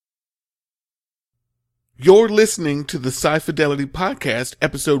You're listening to the Sci Fidelity Podcast,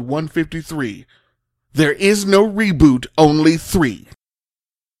 episode 153. There is no reboot, only 3.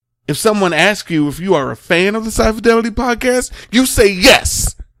 If someone asks you if you are a fan of the Sci Fidelity Podcast, you say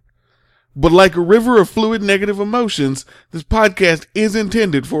yes. But like a river of fluid negative emotions, this podcast is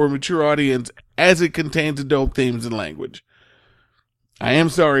intended for a mature audience as it contains adult themes and language. I am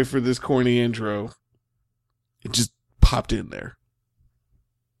sorry for this corny intro. It just popped in there.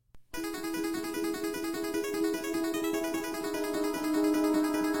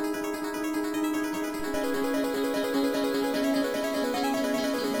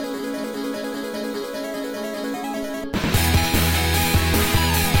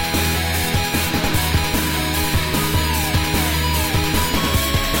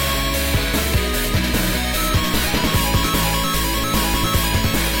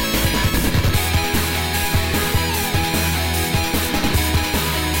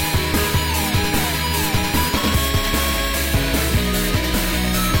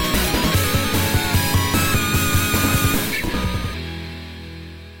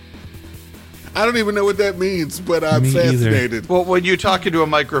 I don't even know what that means, but I'm fascinated. Well, when you talk into a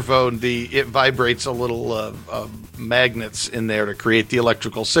microphone, it vibrates a little magnets in there to create the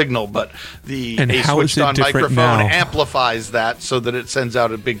electrical signal, but a switched-on microphone amplifies that so that it sends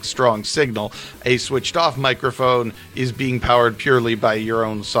out a big, strong signal. A switched-off microphone is being powered purely by your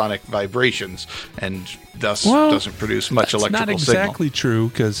own sonic vibrations, and thus doesn't produce much electrical signal. That's not exactly true,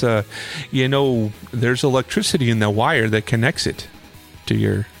 because, there's electricity in the wire that connects it to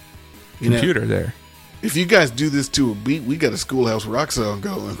your computer there. If you guys do this to a beat, we got a Schoolhouse Rock song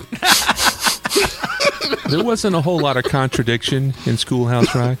going. There wasn't a whole lot of contradiction in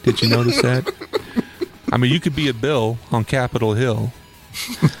Schoolhouse Rock. Did you notice that? I mean, you could be a Bill on Capitol Hill,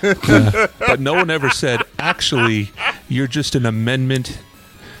 but no one ever said, actually, you're just an amendment.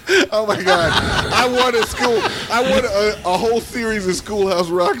 Oh my God! I want a whole series of Schoolhouse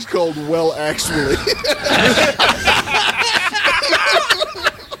Rocks called "Well, Actually."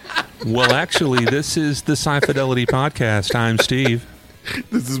 Well, actually, this is the Sci Fidelity Podcast. I'm Steve.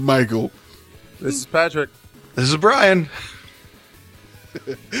 This is Michael. This is Patrick. This is Brian.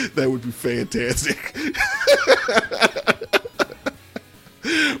 That would be fantastic.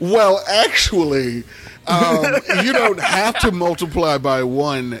 Well, actually, you don't have to multiply by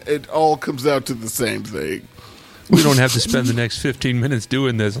 1. It all comes out to the same thing. We don't have to spend the next 15 minutes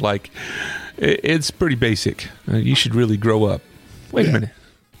doing this. It's pretty basic. You should really grow up. Wait a minute.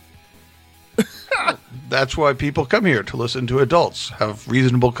 That's why people come here, to listen to adults have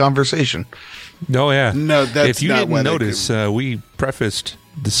reasonable conversation. Oh, yeah. No, that's if you not didn't notice, we prefaced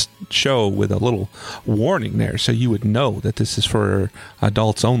this show with a little warning there, so you would know that this is for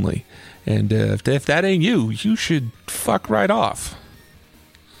adults only. And if that ain't you, you should fuck right off.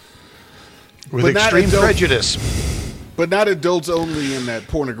 With extreme prejudice. But not adults only in that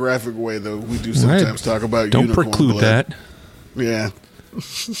pornographic way, though. We do sometimes talk about Don't unicorn preclude blood. that. Yeah.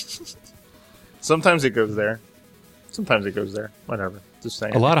 Sometimes it goes there. Sometimes it goes there. Whatever. Just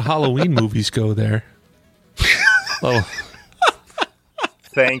saying. A lot of Halloween movies go there. Oh.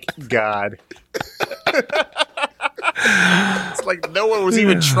 Thank God. It's like no one was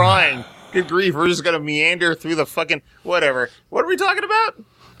even trying. Good grief. We're just going to meander through the fucking... Whatever. What are we talking about?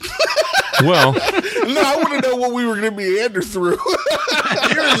 Well... No, I want to know what we were going to meander through.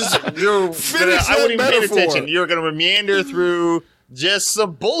 I wouldn't even pay attention. You're going to meander through... just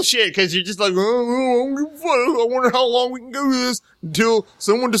some bullshit, because you're just like, I wonder how long we can go with this until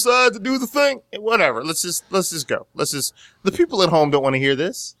someone decides to do the thing. Whatever. Let's just go. The people at home don't want to hear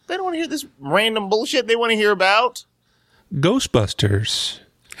this. They don't want to hear this random bullshit. They want to hear about Ghostbusters.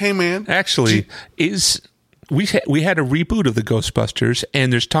 Hey, man. Actually, we had a reboot of the Ghostbusters,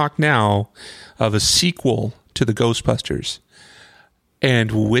 and there's talk now of a sequel to the Ghostbusters.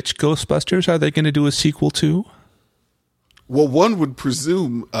 And which Ghostbusters are they going to do a sequel to? Well, one would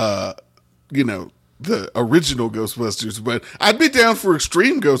presume, the original Ghostbusters, but I'd be down for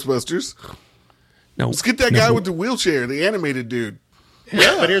Extreme Ghostbusters. No, let's get that guy with the wheelchair, the animated dude.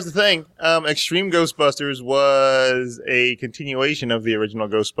 Yeah, but here's the thing. Extreme Ghostbusters was a continuation of the original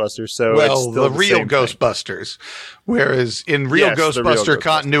Ghostbusters, so it's still the real Ghostbusters. Whereas in real Ghostbuster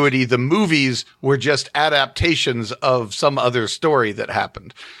continuity, the movies were just adaptations of some other story that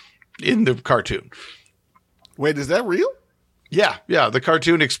happened in the cartoon. Wait, is that real? Yeah. The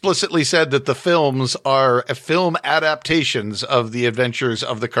cartoon explicitly said that the films are film adaptations of the adventures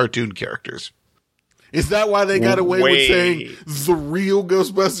of the cartoon characters. Is that why they got away with saying the real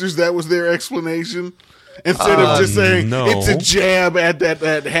Ghostbusters? That was their explanation? Instead of just saying it's a jab at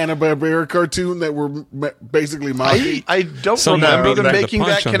that Hanna-Barbera cartoon that we're basically mocking. I don't remember them making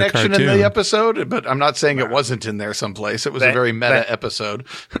that connection in the episode, but I'm not saying it wasn't in there someplace. It was a very meta episode.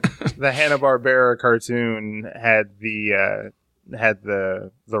 The Hanna-Barbera cartoon had the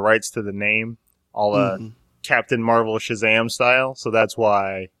rights to the name, all Captain Marvel Shazam style, so that's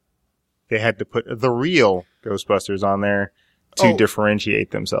why they had to put the real Ghostbusters on there to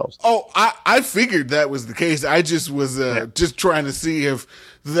differentiate themselves. Oh, I figured that was the case. I just was just trying to see if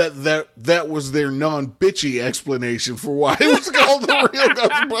that was their non-bitchy explanation for why it was called the real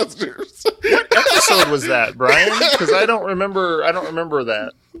Ghostbusters. What episode was that, Brian? Because I don't remember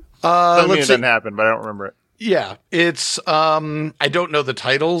that. Doesn't mean it didn't happen, but I don't remember it. Yeah, it's I don't know the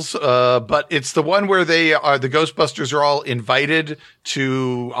titles, but it's the one where the Ghostbusters are all invited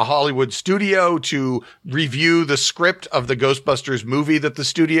to a Hollywood studio to review the script of the Ghostbusters movie that the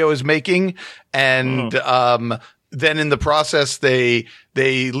studio is making, and then in the process they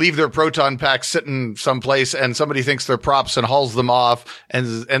leave their proton packs sitting someplace, and somebody thinks they're props and hauls them off, and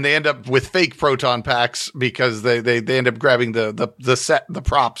they end up with fake proton packs because they end up grabbing the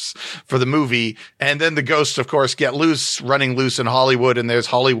props for the movie. And then the ghosts, of course, get running loose in Hollywood, and there's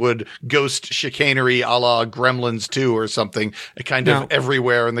Hollywood ghost chicanery a la Gremlins 2 or something, kind of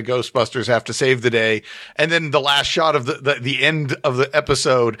everywhere, and the Ghostbusters have to save the day. And then the last shot of the end of the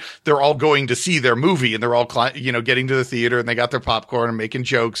episode, they're all going to see their movie, and they're all getting to the theater, and they got their popcorn and making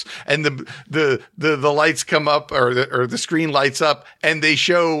jokes, and the lights come up, or the screen lights up, and they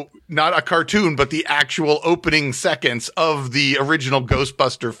show not a cartoon, but the actual opening seconds of the original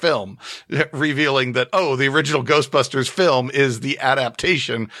Ghostbuster film, revealing that, the original Ghostbusters film is the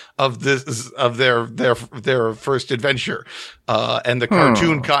adaptation of their first adventure. And the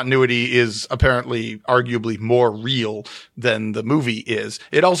cartoon continuity is apparently arguably more real than the movie is.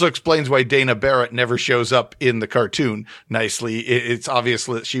 It also explains why Dana Barrett never shows up in the cartoon nicely. It's obvious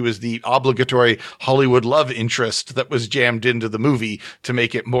that she was the obligatory Hollywood love interest that was jammed into the movie to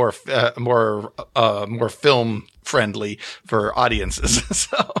make it more film friendly for audiences.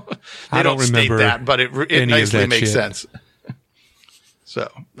 So they don't state that, but it nicely makes sense. So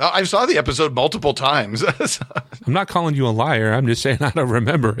I saw the episode multiple times. I'm not calling you a liar. I'm just saying I don't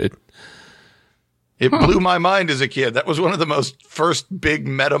remember it. It blew my mind as a kid. That was one of the first big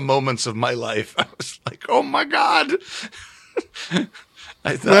meta moments of my life. I was like, oh my God.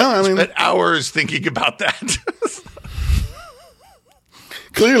 I spent hours thinking about that.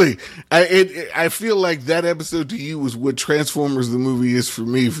 Clearly, I feel like that episode to you was what Transformers the movie is for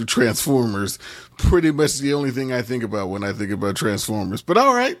me for Transformers. Pretty much the only thing I think about when I think about Transformers. But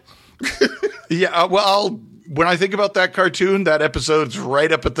all right. Yeah, when I think about that cartoon, that episode's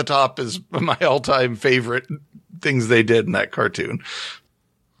right up at the top as my all-time favorite things they did in that cartoon.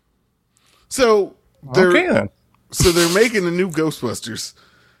 So they're making the new Ghostbusters.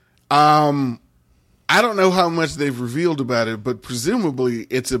 I don't know how much they've revealed about it, but presumably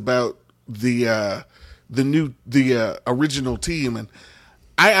it's about the original team. And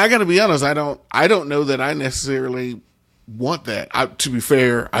I got to be honest, I don't know that I necessarily want that. To be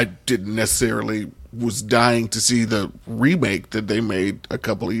fair, I didn't necessarily was dying to see the remake that they made a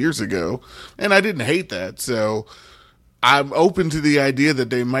couple of years ago, and I didn't hate that. So I'm open to the idea that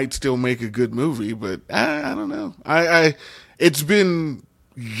they might still make a good movie, but I don't know. It's been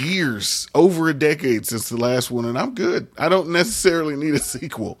years, over a decade since the last one, and I'm good. I don't necessarily need a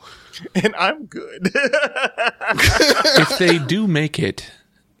sequel. And I'm good. If they do make it,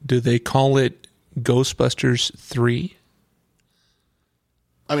 do they call it Ghostbusters 3?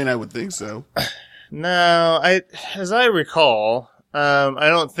 I mean, I would think so. No, as I recall, I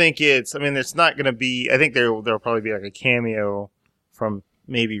don't think it's not going to be, I think there'll probably be like a cameo from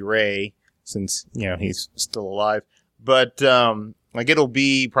maybe Ray, since, he's still alive. But, it'll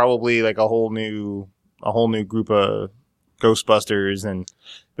be probably like a whole new group of Ghostbusters,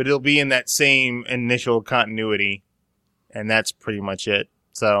 but it'll be in that same initial continuity, and that's pretty much it.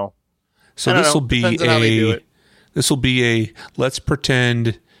 So this will be a let's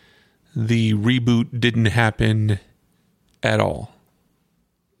pretend the reboot didn't happen at all.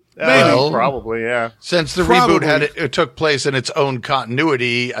 Probably, yeah. Since the reboot it took place in its own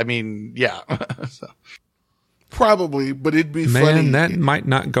continuity, I mean, yeah. So. Probably, but it'd be funny. Man, that might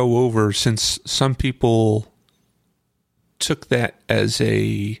not go over, since some people took that as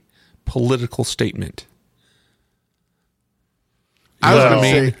a political statement. I was going to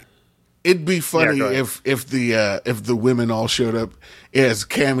say, it'd be funny if the women all showed up as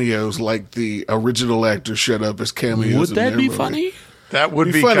cameos, like the original actors showed up as cameos. Would that be funny? That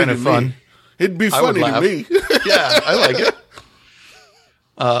would be kind of fun. It'd be funny to me. Yeah, I like it.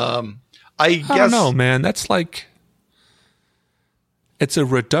 I don't know, man. That's like, it's a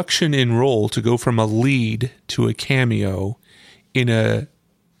reduction in role to go from a lead to a cameo in a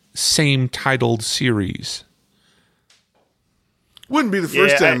same titled series. Wouldn't be the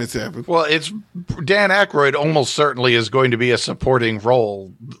first time it's happened. Well, it's Dan Aykroyd almost certainly is going to be a supporting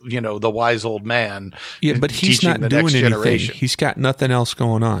role, the wise old man. Yeah, but he's not doing anything. Generation. He's got nothing else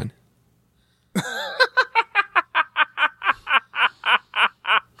going on.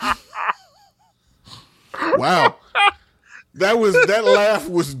 Wow. That laugh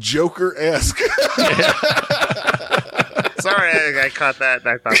was Joker-esque. Sorry, I caught that.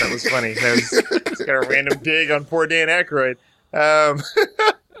 I thought that was funny. It's got a random dig on poor Dan Aykroyd.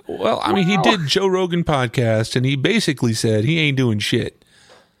 Well, I mean, he did Joe Rogan podcast, and he basically said he ain't doing shit.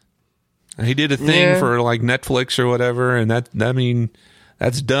 He did a thing for like Netflix or whatever, and that's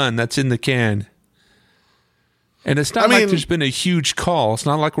done. That's in the can. And it's not like there's been a huge call. It's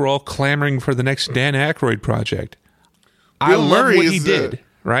not like we're all clamoring for the next Dan Aykroyd project. I love what he did,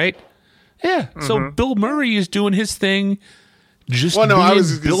 right? Yeah. Mm-hmm. So Bill Murray is doing his thing, being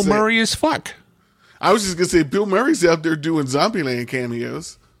Bill Murray as fuck. I was just going to say, Bill Murray's out there doing Zombieland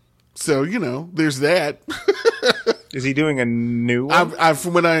cameos. So, there's that. Is he doing a new one?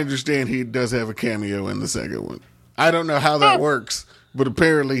 From what I understand, he does have a cameo in the second one. I don't know how that works, but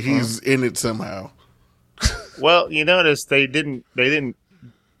apparently he's in it somehow. Well, you notice they didn't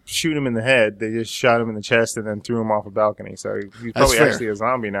shoot him in the head. They just shot him in the chest and then threw him off a balcony. So he's probably actually a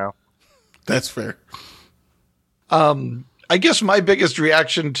zombie now. That's fair. I guess my biggest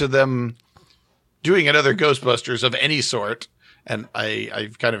reaction to them doing another Ghostbusters of any sort, and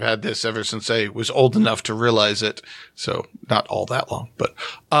I've kind of had this ever since I was old enough to realize it, so not all that long, but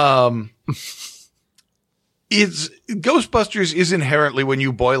Ghostbusters is inherently, when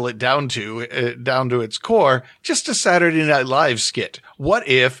you boil it down to its core, just a Saturday Night Live skit. What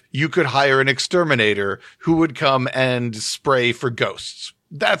if you could hire an exterminator who would come and spray for ghosts?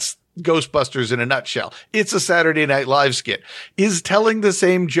 That's Ghostbusters in a nutshell. It's a Saturday Night Live skit. Is telling the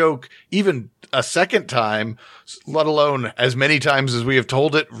same joke even a second time, let alone as many times as we have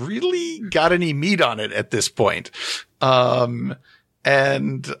told it, really got any meat on it at this point? And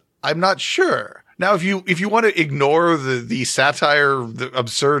I'm not sure. Now, if you want to ignore the satire, the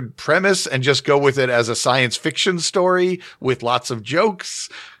absurd premise, and just go with it as a science fiction story with lots of jokes,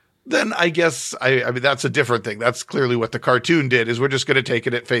 then I guess I mean that's a different thing. That's clearly what the cartoon did. Is we're just going to take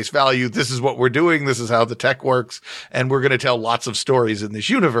it at face value. This is what we're doing. This is how the tech works, and we're going to tell lots of stories in this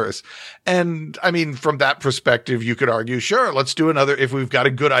universe. And I mean, from that perspective, you could argue, sure, let's do another. If we've got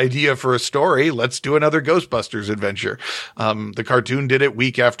a good idea for a story, let's do another Ghostbusters adventure. The cartoon did it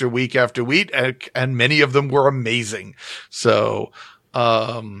week after week after week, and many of them were amazing. So.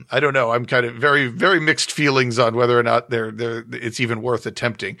 I don't know. I'm kind of very, very mixed feelings on whether or not it's even worth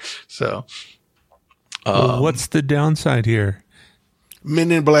attempting. So, what's the downside here?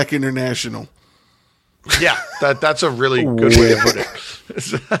 Men in Black International. Yeah, that's a really good way to put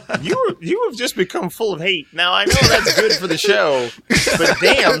it. You have just become full of hate. Now I know that's good for the show, but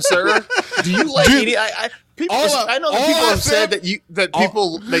damn, sir, do you like eating? I know that people have said that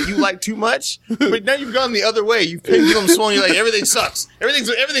you like too much, but now you've gone the other way. You've pendulum swung. You're like everything sucks.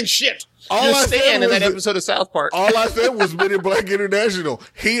 Everything's shit. You're Stan in that episode of South Park. All I said was Men in Black International.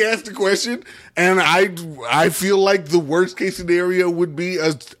 He asked the question, and I feel like the worst case scenario would be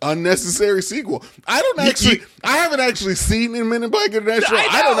an unnecessary sequel. I haven't actually seen Men in Black International.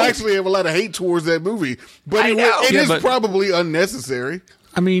 I don't actually have a lot of hate towards that movie, but it is probably unnecessary.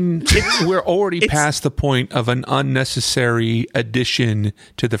 I mean, we're already past the point of an unnecessary addition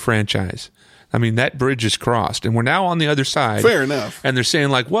to the franchise. I mean, that bridge is crossed, and we're now on the other side. Fair enough. And they're saying,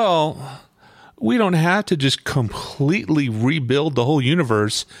 like, well, we don't have to just completely rebuild the whole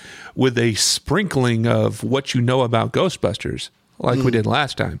universe with a sprinkling of what you know about Ghostbusters, like we did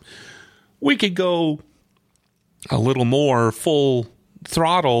last time. We could go a little more full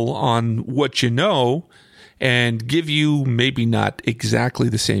throttle on what you know and give you maybe not exactly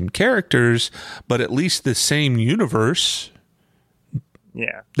the same characters, but at least the same universe.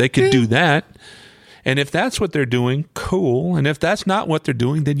 Yeah. They could do that. And if that's what they're doing, cool. And if that's not what they're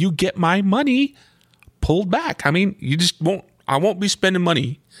doing, then you get my money pulled back. I mean, I won't be spending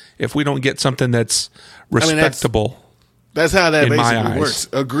money if we don't get something that's respectable. That's how that basically works.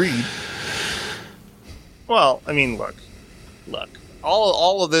 Agreed. Well, I mean, look.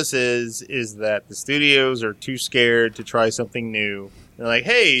 All of this is that the studios are too scared to try something new. They're like,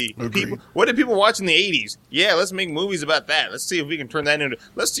 hey, people, what did people watch in the 80s? Yeah, let's make movies about that. Let's see if we can turn that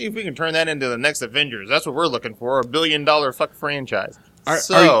into the next Avengers. That's what we're looking for, $1 billion fuck franchise.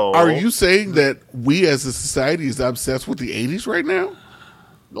 Are you saying that we as a society is obsessed with the 80s right now?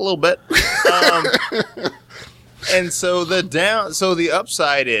 a little bit. And so the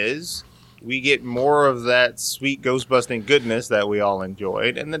upside is we get more of that sweet ghost-busting goodness that we all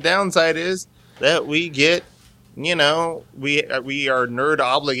enjoyed, and the downside is that we get, we are nerd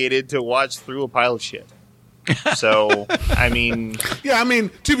obligated to watch through a pile of shit. So, I mean... Yeah, I mean,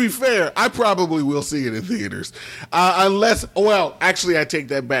 to be fair, I probably will see it in theaters. Actually, I take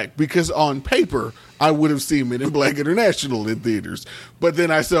that back, because on paper, I would have seen Men in Black International in theaters. But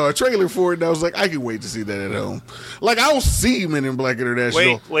then I saw a trailer for it, and I was like, I can wait to see that at home. Like, I'll see Men in Black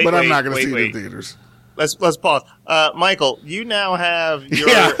International, but I'm not going to see it in theaters. Let's pause. Michael, you now have your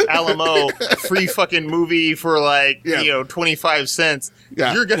Alamo free fucking movie for 25 cents.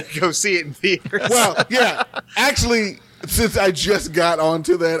 Yeah. You're going to go see it in theaters. Well, yeah. Actually, since I just got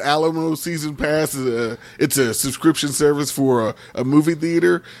onto that Alamo season pass, it's a subscription service for a movie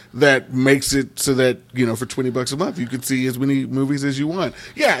theater that makes it so that, for $20 a month, you could see as many movies as you want.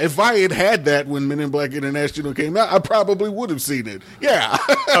 Yeah, if I had that when Men in Black International came out, I probably would have seen it. Yeah.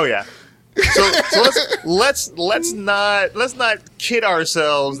 Oh, yeah. So let's not kid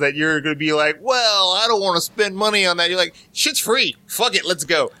ourselves that you're going to be like, well, I don't want to spend money on that. You're like, shit's free. Fuck it. Let's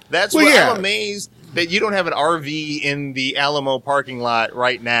go. I'm amazed that you don't have an RV in the Alamo parking lot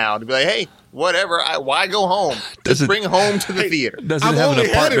right now to be like, hey, whatever. Why go home? Just bring home to the theater. Doesn't have an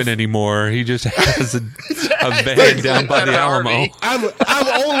apartment anymore. He just has a van down by the Alamo.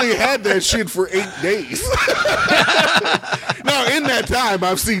 I've only had that shit for 8 days. Now, in that time,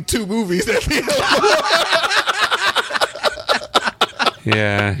 I've seen 2 movies at the Alamo.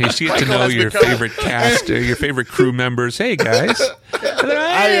 Yeah, you get to know your favorite cast, your favorite crew members. Hey, guys.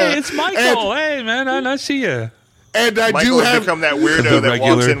 Hey, it's Michael. Hey, man, I see you. And Michael has become that weirdo that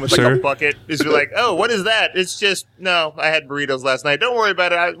walks in with a bucket. Is like, oh, what is that? It's just, no, I had burritos last night. Don't worry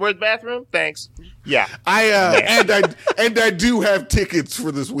about it. Where's the bathroom? Thanks. Yeah. And I do have tickets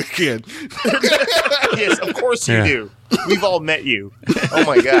for this weekend. Yes, of course you do. We've all met you. Oh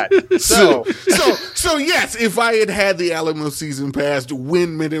my God. So yes, if I had the Alamo season pass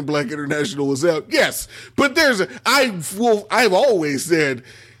when Men in Black International was out, yes. But I've always said,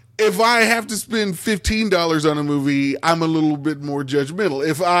 if I have to spend $15 on a movie, I'm a little bit more judgmental.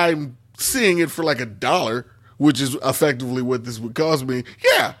 If I'm seeing it for like $1, which is effectively what this would cost me,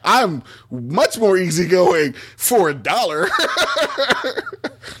 yeah, I'm much more easygoing for $1.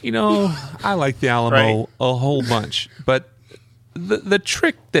 I like the Alamo a whole bunch, but the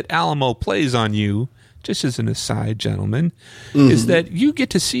trick that Alamo plays on you, just as an aside, gentlemen, is that you get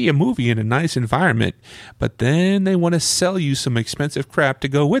to see a movie in a nice environment, but then they want to sell you some expensive crap to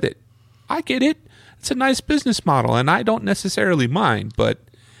go with it. I get it. It's a nice business model, and I don't necessarily mind, but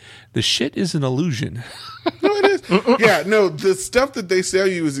the shit is an illusion. No, it is. Yeah, no, the stuff that they sell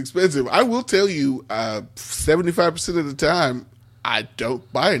you is expensive. I will tell you, 75% of the time, I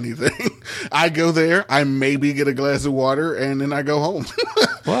don't buy anything. I go there, I maybe get a glass of water, and then I go home.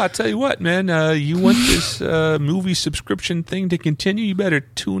 Well, I tell you what, man, you want this movie subscription thing to continue, you better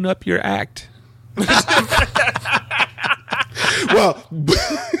tune up your act. Well,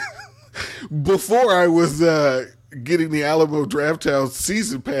 before I was getting the Alamo Drafthouse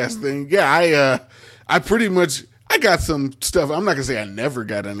season pass thing, I pretty much... I got some stuff. I'm not going to say I never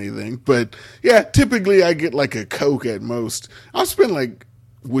got anything, but yeah, typically I get like a Coke at most. I'll spend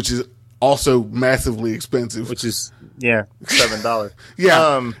which is also massively expensive. Which is, $7.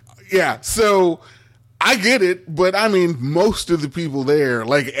 Yeah. So I get it, but I mean, most of the people there,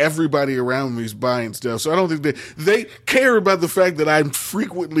 like everybody around me is buying stuff. So I don't think they care about the fact that I'm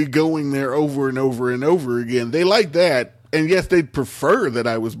frequently going there over and over and over again. They like that. And yes, they'd prefer that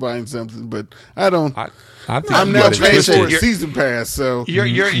I was buying something, but I don't. I'm now paying for a season pass, so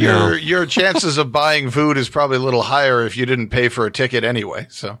your chances of buying food is probably a little higher if you didn't pay for a ticket anyway.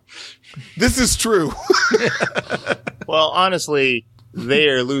 So this is true. Well, honestly, they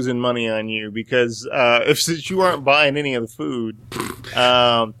are losing money on you because since you aren't buying any of the food.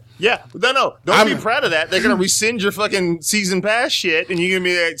 Don't be proud of that. They're gonna rescind your fucking season pass shit, and you're gonna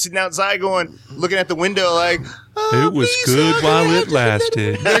be sitting outside looking at the window like, it was good while it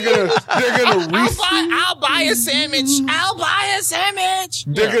lasted. They're gonna rescind. I'll buy a sandwich.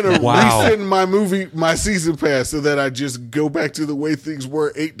 They're gonna rescind my season pass, so that I just go back to the way things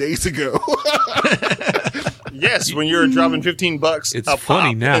were 8 days ago. Yes, when you're dropping $15 it's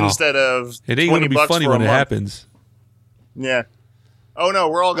funny now instead of it ain't gonna be funny when it happens. Yeah. Oh no,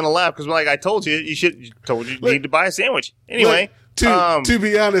 we're all gonna laugh because I told you you need to buy a sandwich anyway. To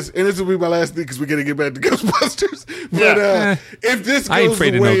be honest, and this will be my last thing because we're gonna get back to Ghostbusters. But if this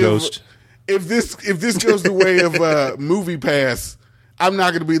goes the way of Movie Pass, I'm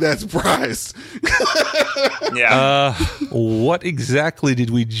not going to be that surprised. Yeah. What exactly did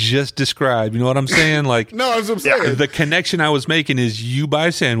we just describe? You know what I'm saying? Like, no, that's what I'm saying. The connection I was making is you buy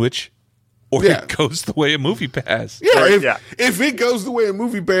a sandwich, or it goes the way a movie pass. Yeah, if it goes the way a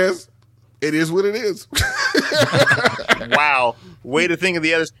movie pass, it is what it is. Wow. Way to think of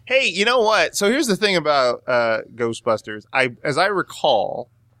the others. Hey, you know what? So here's the thing about Ghostbusters. As I recall,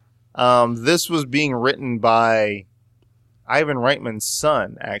 this was being written by Ivan Reitman's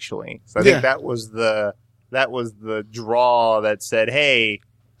son, actually. So I think that was the draw that said, "Hey,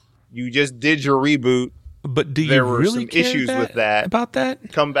 you just did your reboot, but do you there were really some care issues with that about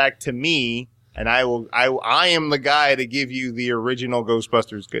that? Come back to me, and I am the guy to give you the original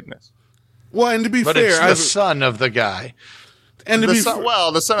Ghostbusters goodness." Well, and to be but fair, it's the son of the guy, and the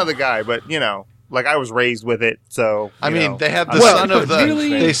son of the guy, but like I was raised with it, so I mean, they had the son of the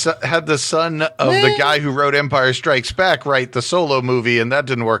they had the son of the guy who wrote Empire Strikes Back write the Solo movie, and that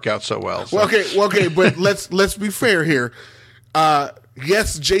didn't work out so well. So. Well, okay, but let's be fair here.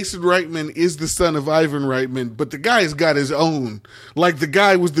 Yes, Jason Reitman is the son of Ivan Reitman, but the guy's got his own. Like, the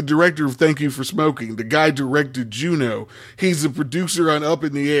guy was the director of Thank You for Smoking. The guy directed Juno. He's a producer on Up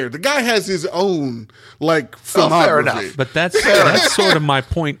in the Air. The guy has his own, like, filmography. Fair enough. But that's sort of my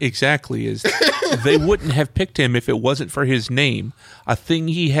point exactly, is they wouldn't have picked him if it wasn't for his name, a thing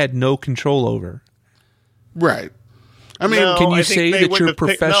he had no control over. Right. I mean, can you say that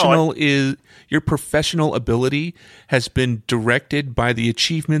your professional ability has been directed by the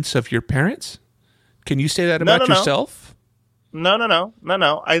achievements of your parents? Can you say that about yourself? No. I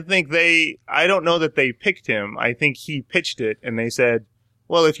don't know that they picked him. I think he pitched it and they said,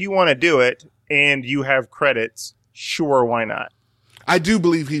 well, if you want to do it and you have credits, sure, why not? I do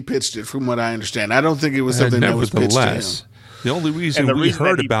believe he pitched it from what I understand. I don't think it was something that was pitched to him. The only reason we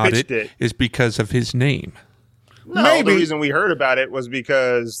heard about it is because of his name. No, the reason we heard about it was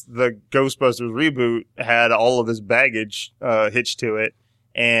because the Ghostbusters reboot had all of this baggage hitched to it,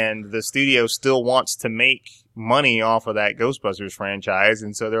 and the studio still wants to make money off of that Ghostbusters franchise,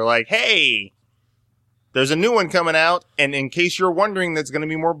 and so they're like, hey, there's a new one coming out, and in case you're wondering, that's going to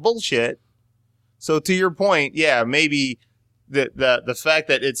be more bullshit. So to your point, yeah, maybe the fact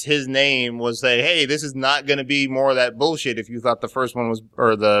that it's his name was say, hey, this is not going to be more of that bullshit if you thought the first one was,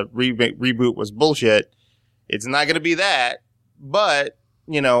 or the reboot was bullshit. It's not going to be that, but,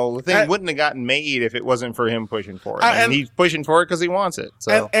 the thing wouldn't have gotten made if it wasn't for him pushing for it. And he's pushing for it because he wants it.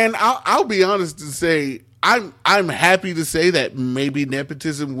 So. And I'll be honest and say, I'm happy to say that maybe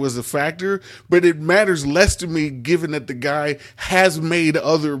nepotism was a factor, but it matters less to me given that the guy has made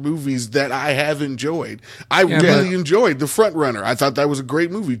other movies that I have enjoyed. I really enjoyed The Front Runner. I thought that was a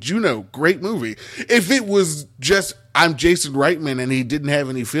great movie. Juno, great movie. If it was just I'm Jason Reitman and he didn't have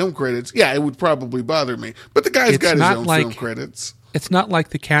any film credits, yeah, it would probably bother me. But the guy's got his own film credits. It's not like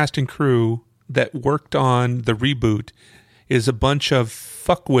the cast and crew that worked on the reboot is a bunch of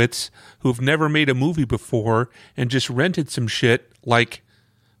fuckwits who've never made a movie before and just rented some shit like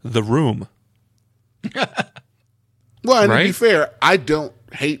The Room. Well, and to be fair, I don't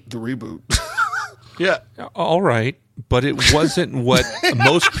hate the reboot. Yeah. All right. But it wasn't what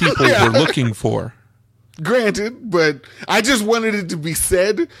most people were looking for. Granted, but I just wanted it to be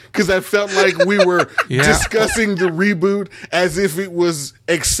said because I felt like we were discussing the reboot as if it was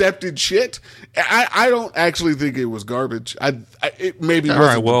accepted shit. I don't actually think it was garbage. It maybe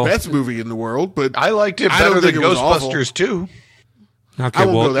wasn't the best movie in the world, but I liked it better than Ghostbusters 2. Okay, I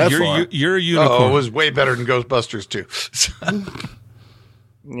won't go that far. You're a unicorn. Oh, it was way better than Ghostbusters 2.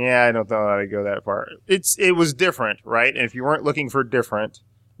 Yeah, I don't know how to go that far. It was different, right? And if you weren't looking for different,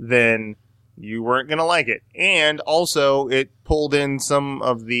 then you weren't going to like it. And also, it pulled in some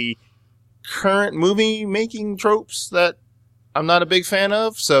of the current movie-making tropes that I'm not a big fan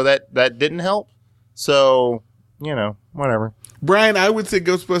of, so that didn't help. So, whatever. Brian, I would say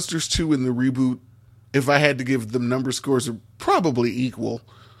Ghostbusters 2 and the reboot, if I had to give them number scores, are probably equal.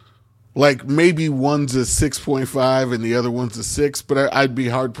 Like, maybe one's a 6.5 and the other one's a 6, but I'd be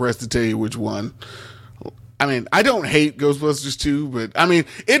hard-pressed to tell you which one. I mean, I don't hate Ghostbusters 2, but I mean,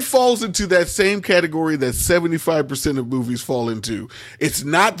 it falls into that same category that 75% of movies fall into. It's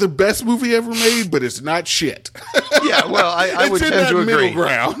not the best movie ever made, but it's not shit. Yeah, well, I would tend to agree. Middle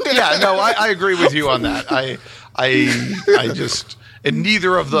ground. Yeah, no, I agree with you on that. I just, and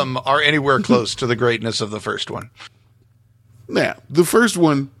neither of them are anywhere close to the greatness of the first one. Yeah, the first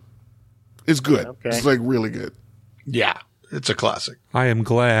one is good. Okay. It's like really good. Yeah, it's a classic. I am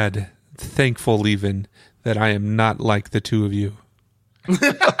glad, thankful even, that I am not like the two of you.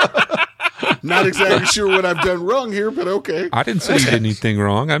 Not exactly sure what I've done wrong here, but okay. I didn't say you did anything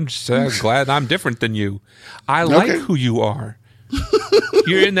wrong. I'm just glad I'm different than you. I like who you are.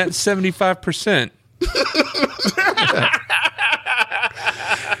 You're in that 75%.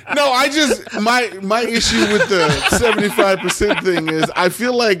 No, I just my issue with the 75% thing is I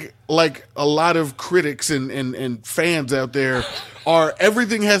feel like a lot of critics and fans out there are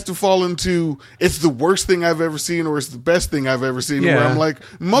everything has to fall into it's the worst thing I've ever seen or it's the best thing I've ever seen. Yeah. Where I'm like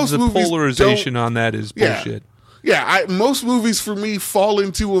most the movies polarization on that is bullshit. Yeah, most movies for me fall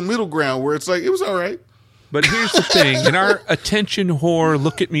into a middle ground where it's like it was all right. But here's the thing. In our attention whore,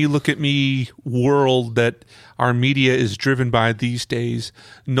 look at me world that our media is driven by these days,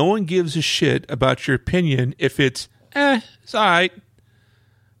 no one gives a shit about your opinion if it's all right.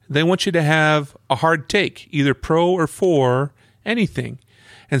 They want you to have a hard take, either pro or for anything.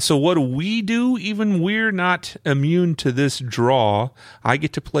 And so what do? Even we're not immune to this draw. I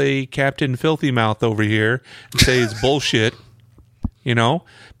get to play Captain Filthy Mouth over here and say it's bullshit,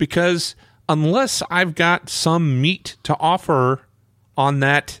 because unless I've got some meat to offer on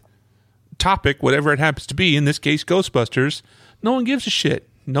that topic, whatever it happens to be, in this case, Ghostbusters, no one gives a shit.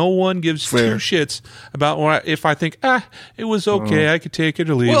 No one gives two shits about if I think, it was okay, I could take it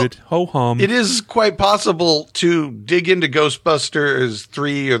or leave it. Ho-hum. It is quite possible to dig into Ghostbusters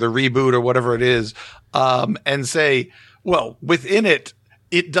 3 or the reboot or whatever it is, and say, well, within it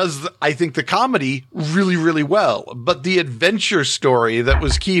does, I think, the comedy really, really well. But the adventure story that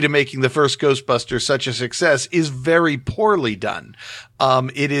was key to making the first Ghostbusters such a success is very poorly done.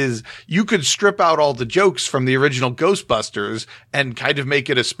 You could strip out all the jokes from the original Ghostbusters and kind of make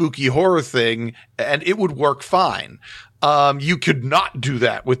it a spooky horror thing, and it would work fine. You could not do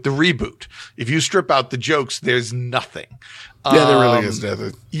that with the reboot. If you strip out the jokes, there's nothing. Yeah, there really is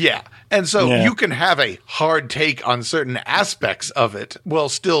nothing. Yeah. And so you can have a hard take on certain aspects of it while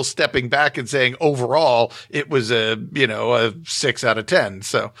still stepping back and saying overall it was a 6 out of 10.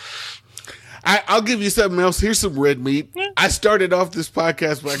 So I'll give you something else. Here's some red meat. I started off this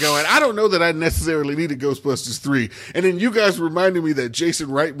podcast by going, I don't know that I necessarily needed Ghostbusters 3. And then you guys reminded me that Jason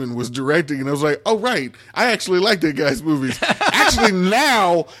Reitman was directing, and I was like, oh, right. I actually like that guy's movies. Actually,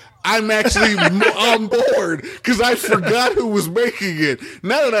 now I'm actually on board because I forgot who was making it.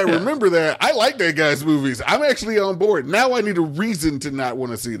 Now that I remember that, I like that guy's movies. I'm actually on board. Now I need a reason to not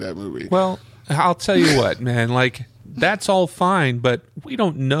want to see that movie. Well, I'll tell you what, man. That's all fine, but we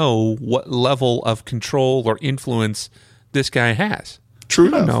don't know what level of control or influence this guy has. True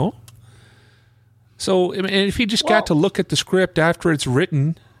enough. No. So, and if he just got to look at the script after it's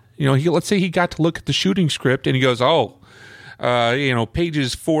written, let's say he got to look at the shooting script and he goes,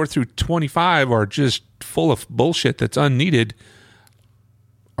 pages 4 through 25 are just full of bullshit that's unneeded.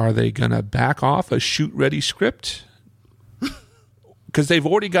 Are they going to back off a shoot-ready script? Because they've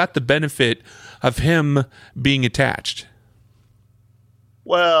already got the benefit of him being attached.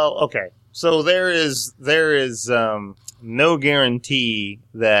 Well, okay. So there is no guarantee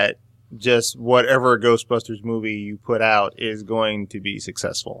that just whatever Ghostbusters movie you put out is going to be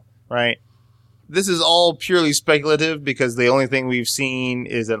successful, right? This is all purely speculative because the only thing we've seen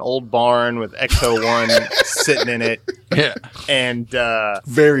is an old barn with Ecto-1 sitting in it. Yeah. And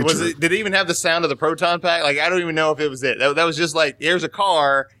very true. Did it even have the sound of the proton pack? I don't even know if it was it. That was just here's a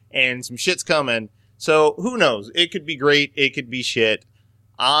car and some shit's coming. So who knows? It could be great. It could be shit.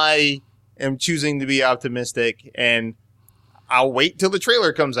 I am choosing to be optimistic, and I'll wait till the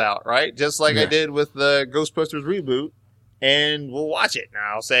trailer comes out, right? Just like I did with the Ghostbusters reboot. And we'll watch it. And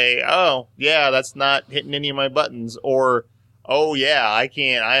I'll say, oh, yeah, that's not hitting any of my buttons. Or, oh, yeah, I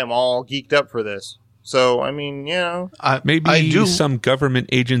am all geeked up for this. So, maybe some government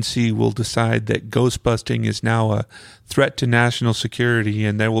agency will decide that ghostbusting is now a threat to national security,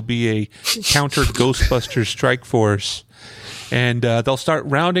 and there will be a counter Ghostbusters strike force. And they'll start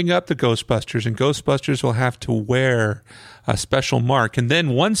rounding up the Ghostbusters, and Ghostbusters will have to wear a special mark. And then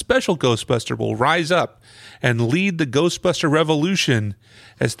one special Ghostbuster will rise up and lead the Ghostbuster revolution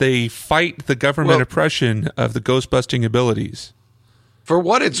as they fight the government oppression of the ghostbusting abilities. For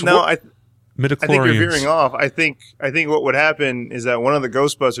what it's I think you're midichlorians. veering off. I think what would happen is that one of the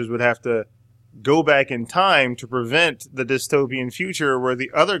Ghostbusters would have to go back in time to prevent the dystopian future where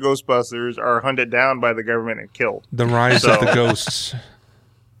the other Ghostbusters are hunted down by the government and killed. The rise of the ghosts.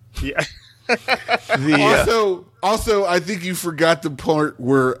 Yeah. Also, I think you forgot the part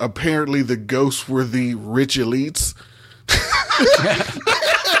where apparently the ghosts were the rich elites.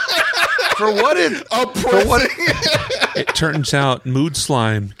 It turns out mood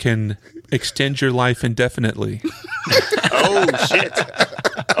slime can extend your life indefinitely. Oh, shit.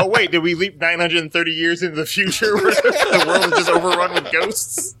 Oh, wait, did we leap 930 years into the future where the world is just overrun with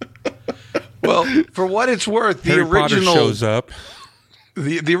ghosts? Well, for what it's worth, Harry Potter shows up.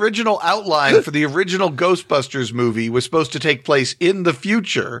 The original outline for the original Ghostbusters movie was supposed to take place in the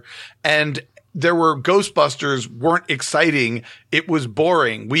future, and there were Ghostbusters weren't exciting. It was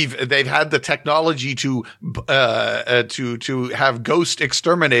boring. They've had the technology to have ghost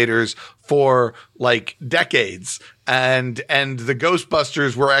exterminators for like decades. And the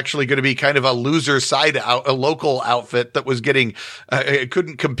Ghostbusters were actually going to be kind of a loser a local outfit that was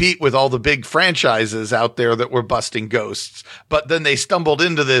couldn't compete with all the big franchises out there that were busting ghosts. But then they stumbled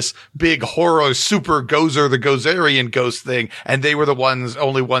into this big horror super Gozer, the Gozerian ghost thing. And they were the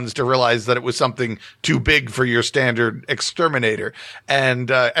only ones to realize that it was something too big for your standard exterminator. And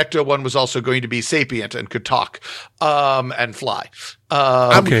Ecto-1 was also going to be sapient and could talk and fly.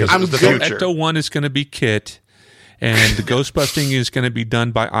 Okay, I'm the future. Ecto-1 is going to be Kit. And the ghost busting is going to be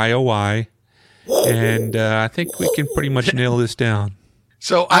done by IOI. And I think we can pretty much nail this down.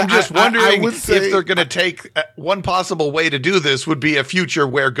 So I'm just wondering if they're going to take one possible way to do this would be a future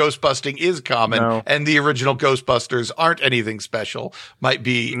where ghost busting is common and the original Ghostbusters aren't anything special. Might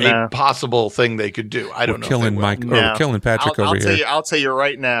be a possible thing they could do. I don't know. Killing Mike or killing Patrick over here. I'll tell you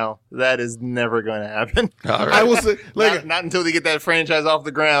right now, that is never going to happen. All right. I will say, not until they get that franchise off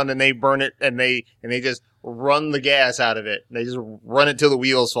the ground and they burn it and they just run the gas out of it. They just run it till the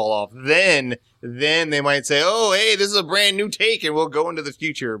wheels fall off. Then they might say, "Oh, hey, this is a brand new take, and we'll go into the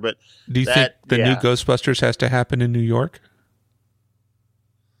future." But do you think the new Ghostbusters has to happen in New York?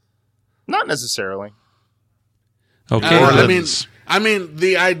 Not necessarily. Okay. I mean,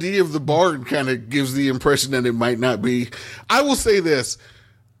 the idea of the barn kind of gives the impression that it might not be. I will say this: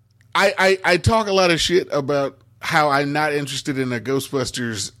 I talk a lot of shit about how I'm not interested in a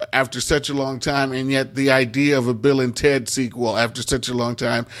Ghostbusters after such a long time, and yet the idea of a Bill and Ted sequel after such a long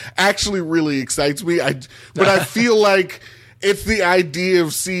time actually really excites me. But I feel like it's the idea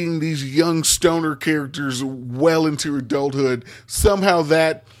of seeing these young stoner characters well into adulthood. Somehow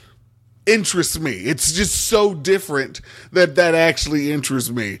that interests me. It's just so different that actually interests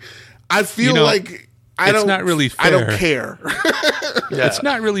me. I feel like it's not really fair. I don't care. Yeah. It's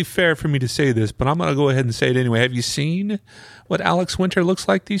not really fair for me to say this, but I'm going to go ahead and say it anyway. Have you seen what Alex Winter looks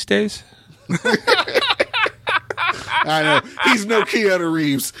like these days? I know. He's no Keanu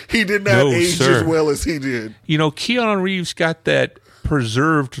Reeves. He did not age as well as he did. You know, Keanu Reeves got that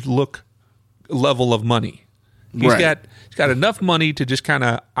preserved look level of money. He's got enough money to just kind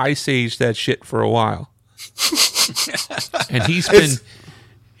of ice age that shit for a while. And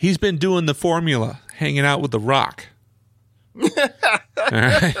he's been doing the formula, hanging out with The Rock. All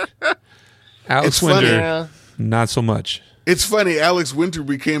right. Alex Winter, not so much. It's funny, Alex Winter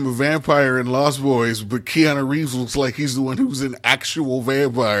became a vampire in Lost Boys, but Keanu Reeves looks like he's the one who's an actual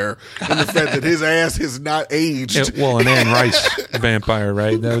vampire. And the fact that his ass has not aged. An Anne Rice vampire,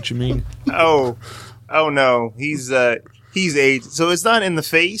 right? Is that what you mean? Oh no. He's aged. So it's not in the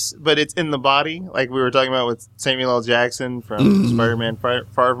face, but it's in the body, like we were talking about with Samuel L. Jackson from Spider-Man Far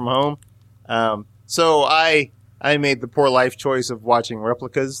From Home. So I made the poor life choice of watching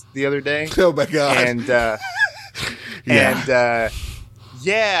Replicas the other day. Oh my God. And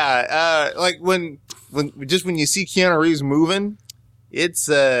like when you see Keanu Reeves moving, it's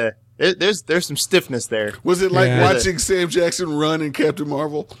there's some stiffness there. Was it like watching Sam Jackson run in Captain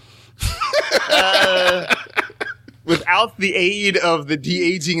Marvel? Without the aid of the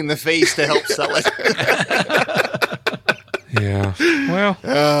de-aging in the face to help sell it. Yeah. Well.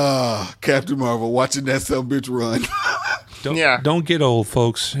 Captain Marvel, watching that son bitch run. Don't get old,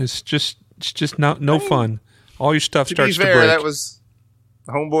 folks. It's just no fun. All your stuff starts to break. That was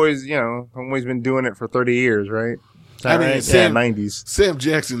Homeboy's. Homeboy's been doing it for 30 years, right? I mean, right? 90s. Sam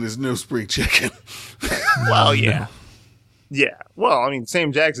Jackson is no spring chicken. Well, yeah. Yeah. Well, I mean,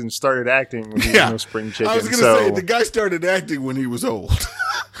 Sam Jackson started acting when he was no spring chicken. I was going to say, the guy started acting when he was old.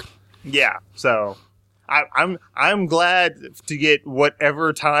 Yeah. So I'm glad to get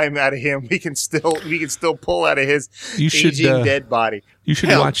whatever time out of him we can still pull out of his aging dead body. You should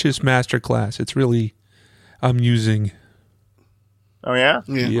watch his masterclass. It's really amusing. Oh yeah?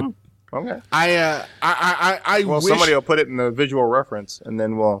 Yeah. Yep. Okay. I wish somebody will put it in the visual reference, and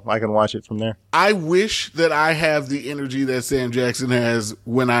then I can watch it from there. I wish that I have the energy that Sam Jackson has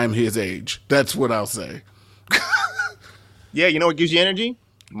when I'm his age. That's what I'll say. Yeah, you know what gives you energy?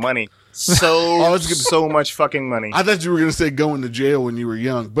 Money. So much fucking money. I thought you were going to say going to jail when you were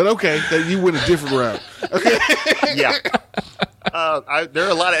young, but okay, you went a different route. Okay. Yeah. There are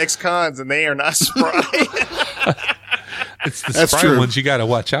a lot of ex-cons, and they are not spry. It's the spry ones you got to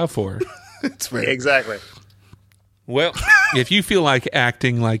watch out for. It's fair. Exactly. Well, if you feel like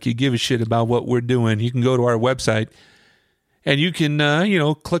acting like you give a shit about what we're doing, you can go to our website and you can,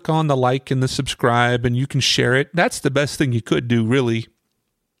 click on the like and the subscribe and you can share it. That's the best thing you could do, really.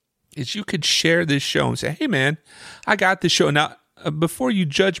 is you could share this show and say, hey, man, I got this show. Now, before you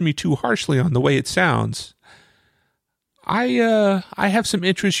judge me too harshly on the way it sounds, I have some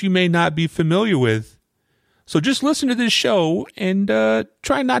interests you may not be familiar with. So just listen to this show and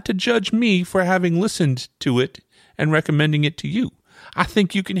try not to judge me for having listened to it and recommending it to you. I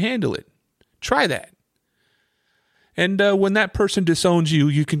think you can handle it. Try that. And when that person disowns you,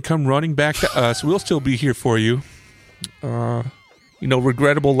 you can come running back to us. We'll still be here for you.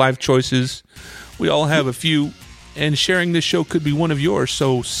 Regrettable life choices. We all have a few, and sharing this show could be one of yours.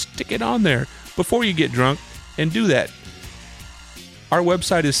 So stick it on there before you get drunk and do that. Our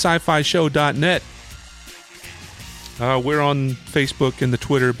website is sci-fi-show.net. We're on Facebook and the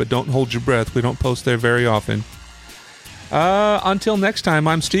Twitter, but don't hold your breath. We don't post there very often. Until next time,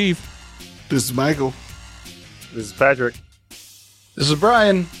 I'm Steve. This is Michael. This is Patrick. This is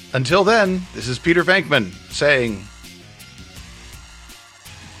Brian. Until then, this is Peter Venkman saying...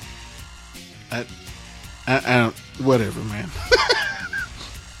 I don't... Whatever, man.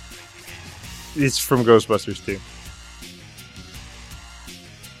 It's from Ghostbusters, too.